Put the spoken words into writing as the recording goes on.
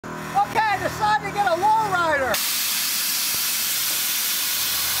decided to get a lowrider.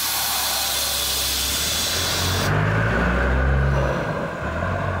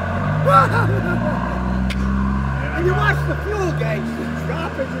 And you watch the fuel gauge just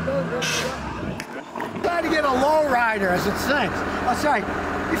drop as it goes. Try to get a lowrider as it sinks. I'll say,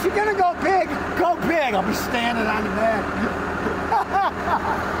 if you're gonna go big, go big. I'll be standing on the back.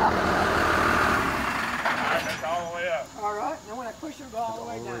 That's all the way up. All right, and when I push it, go all the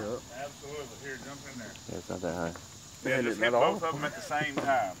way down. Absolutely. Here, jump in there. Yeah, it's not that high. Yeah, just hit both of them at the same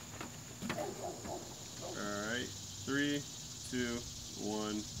time. All right, 3, 2,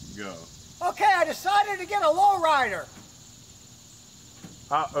 1, go. Okay, I decided to get a lowrider.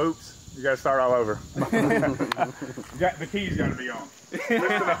 Oops. You gotta start all over. The key's gotta be on.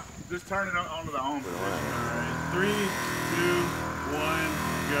 Just turn it onto the home. All right, 3, 2, 1,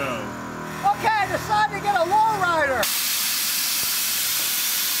 go. Okay, I decided to get a lowrider.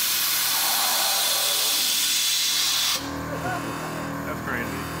 That's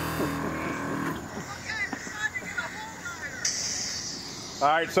crazy. All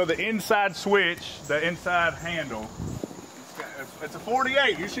right, so the inside switch, the inside handle, it's a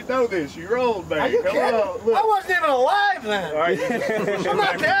 48. You should know this. You're old, baby. Are you kidding? I wasn't even alive then. All right. I'm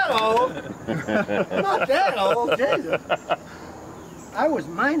not that old. I'm not that old, Jesus. I was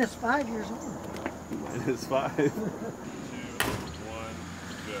minus 5 years old. Minus 5. 2, 1,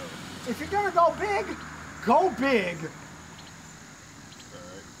 go. If you're gonna go big, go big. All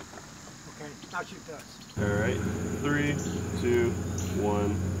right. Okay, now shoot this. All right, 3, 2,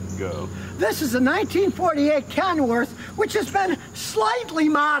 1, go. This is a 1948 Kenworth, which has been slightly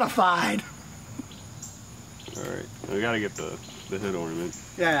modified. All right, we gotta get the hood ornament.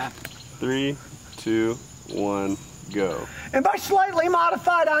 Yeah. 3, 2, 1, go. And by slightly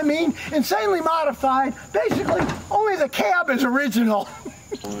modified, I mean insanely modified. Basically, only the cab is original.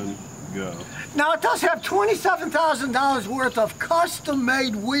 1, go. Now, it does have $27,000 worth of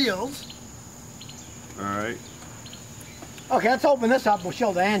custom-made wheels. All right. Okay, let's open this up. We'll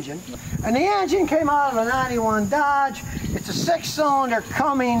show the engine. And the engine came out of a 91 Dodge. It's a 6-cylinder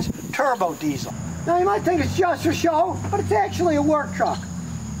Cummins turbo diesel. Now, you might think it's just for show, but it's actually a work truck.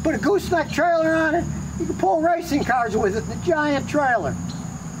 Put a gooseneck trailer on it. You can pull racing cars with it, the giant trailer.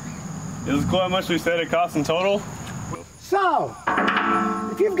 Is how much we said it cost in total? So,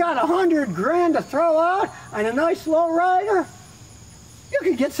 if you've got $100 grand to throw out on a nice low rider, you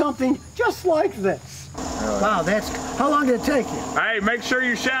can get something just like this. Wow, how long did it take you? Hey, make sure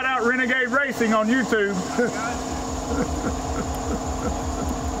you shout out Renegade Racing on YouTube.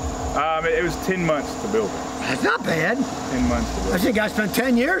 It was 10 months to build it. That's not bad. 10 months to build I think I spent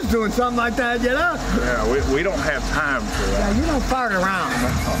 10 years doing something like that, you know? Yeah, we don't have time for that. Yeah, you don't fart around.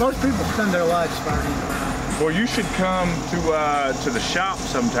 Most people spend their lives farting around. Well, you should come to the shop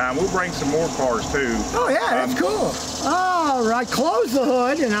sometime. We'll bring some more cars too. Oh yeah, that's cool. All right, close the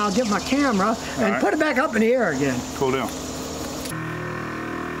hood and I'll get my camera and put it back up in the air again. Cool deal.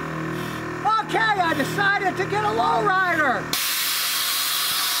 Okay, I decided to get a lowrider.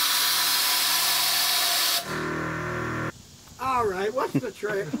 All right, what's the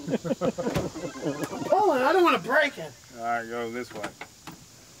trick? Hold on, I don't want to break it. All right, go this way.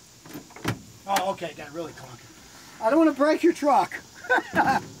 Oh, okay, got really clunky. I don't want to break your truck.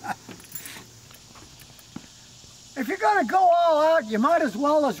 If you're going to go all out, you might as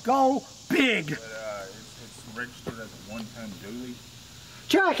well go big. But, it's registered as a 1-ton dually.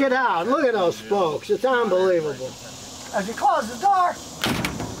 Check it out. Look at those spokes. It's unbelievable. As you close the door,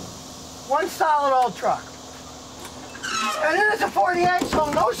 one solid old truck. And then it's a 48,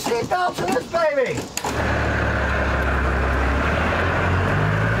 so no seatbelts in this baby.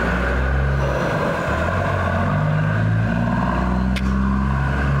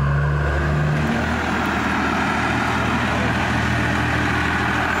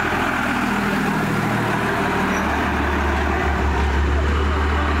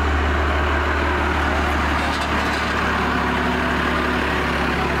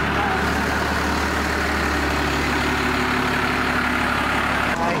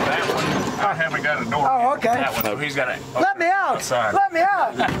 I haven't got a door. Oh, okay. That one, so he's got it. Let me out. Outside. Let me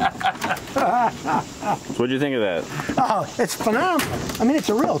out. So what'd you think of that? Oh, it's phenomenal. I mean, it's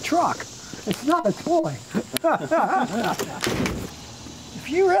a real truck. It's not a toy. If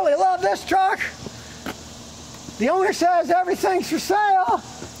you really love this truck, the owner says everything's for sale.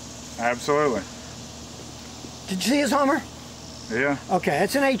 Absolutely. Did you see his Hummer? Yeah. Okay,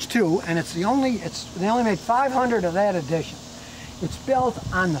 it's an H2, and they only made 500 of that edition. It's built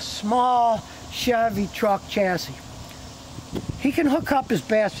on the small Chevy truck chassis. He can hook up his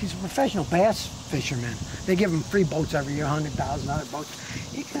bass. He's a professional bass fishermen. They give them free boats every year, $100,000 boats.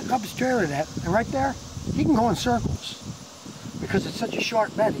 He can hook up his trailer to that, and right there, he can go in circles because it's such a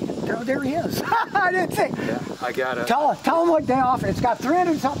short bed. There he is. I didn't see. Yeah, I got it. Tell him what they offer. It's got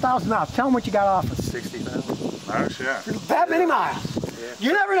 300,000 miles. Tell him what you got offered. 60,000. Oh shit. That many miles. Yeah.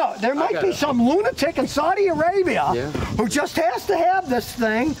 You never know. There might be some lunatic in Saudi Arabia who just has to have this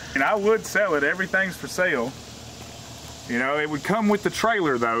thing. And I would sell it. Everything's for sale. You know, it would come with the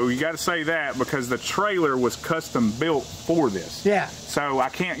trailer though. You got to say that because the trailer was custom built for this. Yeah. So I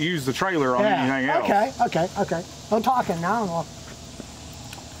can't use the trailer on anything else. Okay. I'm talking now.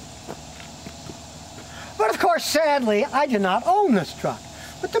 But of course, sadly, I do not own this truck.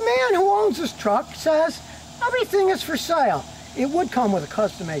 But the man who owns this truck says everything is for sale. It would come with a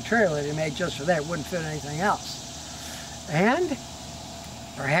custom-made trailer they made just for that. It wouldn't fit anything else. And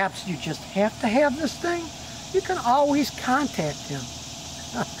perhaps you just have to have this thing. You can always contact him.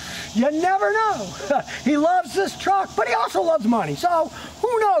 You never know. He loves this truck, but he also loves money. So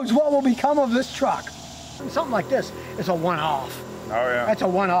who knows what will become of this truck? Something like this is a one-off. Oh yeah. That's a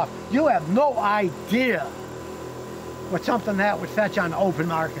one-off. You have no idea what something that would fetch on the open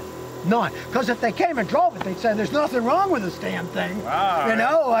market. None. Because if they came and drove it, they'd say there's nothing wrong with this damn thing. Wow, you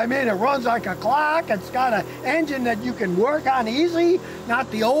know, I mean, it runs like a clock. It's got an engine that you can work on easy, not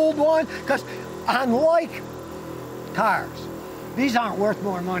the old one. Because unlike cars, these aren't worth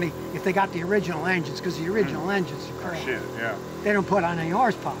more money if they got the original engines, because the original engines are crap. Shit, yeah. They don't put on any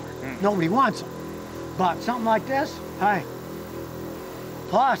horsepower. Nobody wants them. But something like this, hey.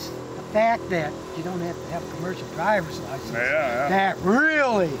 Plus, the fact that you don't have to have a commercial driver's license, that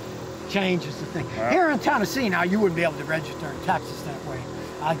really changes the thing. Here in Tennessee now, you wouldn't be able to register in Texas that way.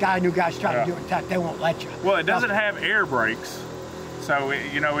 A new guy's trying to do it in Texas, they won't let you. Well, it doesn't have air brakes, so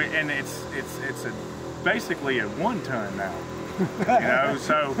you know, and it's basically a 1 ton now. You know,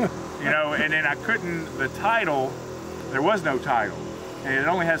 so you know, and then I couldn't. The title, there was no title, and it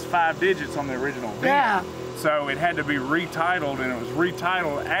only has 5 digits on the original VIN. Yeah. So it had to be retitled, and it was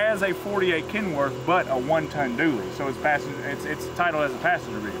retitled as a 48 Kenworth, but a 1 ton dually. So it's titled as a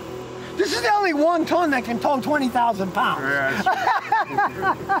passenger vehicle. This is the only 1 ton that can tow 20,000 pounds. Yeah,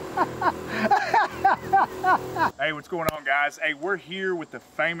 Hey, what's going on, guys? Hey, we're here with the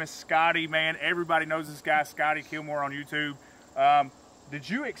famous Scotty, man. Everybody knows this guy, Scotty Kilmer, on YouTube. Did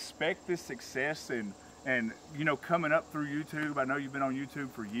you expect this success and you know, coming up through YouTube? I know you've been on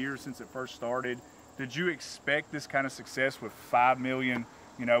YouTube for years, since it first started. Did you expect this kind of success with 5 million,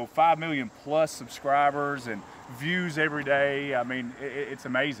 you know, 5 million plus subscribers and views every day? I mean, it's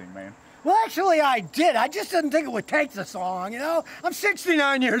amazing, man. Well, actually, I did. I just didn't think it would take this long, you know? I'm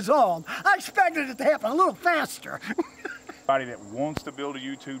 69 years old. I expected it to happen a little faster. Anybody that wants to build a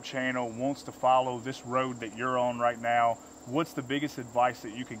YouTube channel, wants to follow this road that you're on right now, what's the biggest advice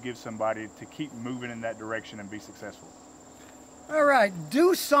that you could give somebody to keep moving in that direction and be successful? All right,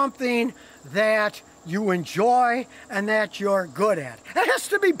 do something that you enjoy and that you're good at. It has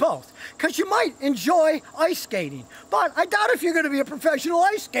to be both, because you might enjoy ice skating, but I doubt if you're going to be a professional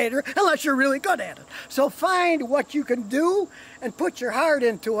ice skater unless you're really good at it. So find what you can do and put your heart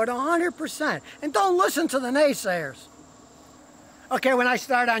into it 100%, and don't listen to the naysayers. Okay, when I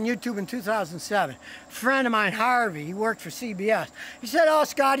started on YouTube in 2007, a friend of mine, Harvey, he worked for CBS. He said, "Oh,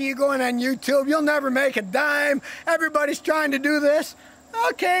 Scotty, you're going on YouTube, you'll never make a dime. Everybody's trying to do this."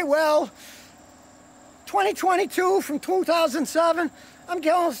 Okay, well, 2022 from 2007, I'm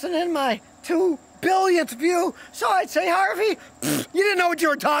getting in my 2 billionth view. So I'd say, Harvey, you didn't know what you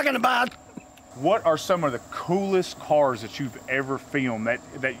were talking about. What are some of the coolest cars that you've ever filmed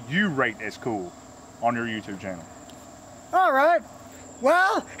that you rate as cool on your YouTube channel? All right.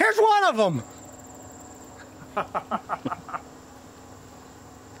 Well, here's one of them.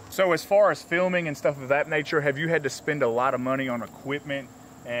 So as far as filming and stuff of that nature, have you had to spend a lot of money on equipment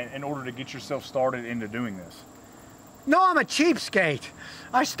and in order to get yourself started into doing this? No, I'm a cheapskate.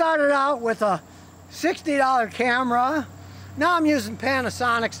 I started out with a $60 camera. Now I'm using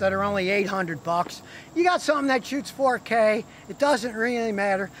Panasonics that are only 800 bucks. You got something that shoots 4K, it doesn't really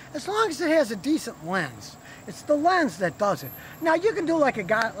matter, as long as it has a decent lens. It's the lens that does it. Now you can do like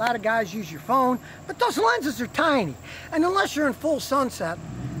a lot of guys use your phone, but those lenses are tiny. And unless you're in full sunset,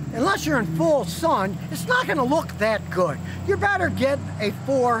 unless you're in full sun, it's not gonna look that good. You better get a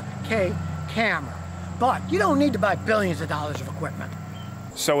 4K camera. But you don't need to buy billions of dollars of equipment.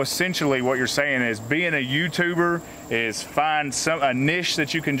 So essentially what you're saying is being a YouTuber is find a niche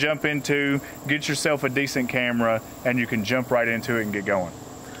that you can jump into, get yourself a decent camera, and you can jump right into it and get going.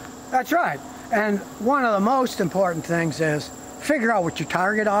 That's right. And one of the most important things is figure out what your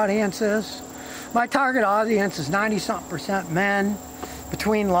target audience is. My target audience is 90-something% men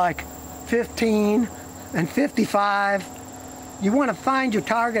between like 15 and 55. You want to find your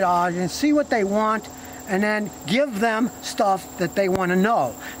target audience, see what they want, and then give them stuff that they want to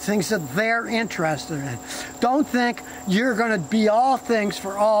know, things that they're interested in. Don't think you're going to be all things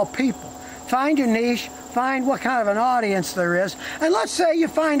for all people. Find your niche, find what kind of an audience there is, and let's say you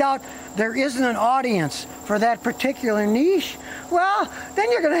find out there isn't an audience for that particular niche. Well,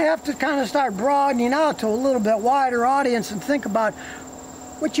 then you're going to have to kind of start broadening out to a little bit wider audience and think about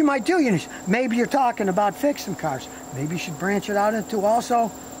what you might do. Maybe you're talking about fixing cars. Maybe you should branch it out into also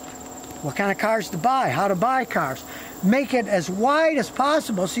what kind of cars to buy, how to buy cars. Make it as wide as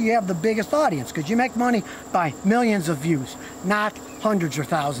possible so you have the biggest audience, because you make money by millions of views, not hundreds or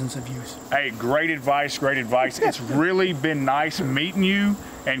thousands of views. Hey, great advice, great advice. It's really been nice meeting you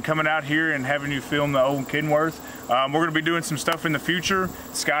and coming out here and having you film the old Kenworth. We're going to be doing some stuff in the future.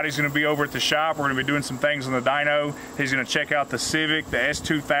 Scotty's going to be over at the shop. We're going to be doing some things on the dyno. He's going to check out the Civic, the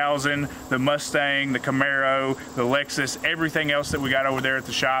S2000, the Mustang, the Camaro, the Lexus, everything else that we got over there at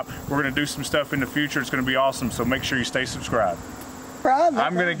the shop. We're going to do some stuff in the future. It's going to be awesome, so make sure you stay subscribed.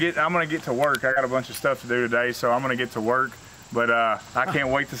 I'm gonna get to work. I got a bunch of stuff to do today, so I'm gonna get to work. But I can't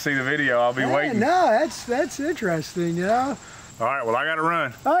wait to see the video. I'll be waiting. No, that's interesting, you know. All right, well, I gotta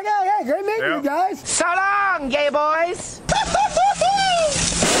run. Okay, great meeting you guys. So long, gay boys.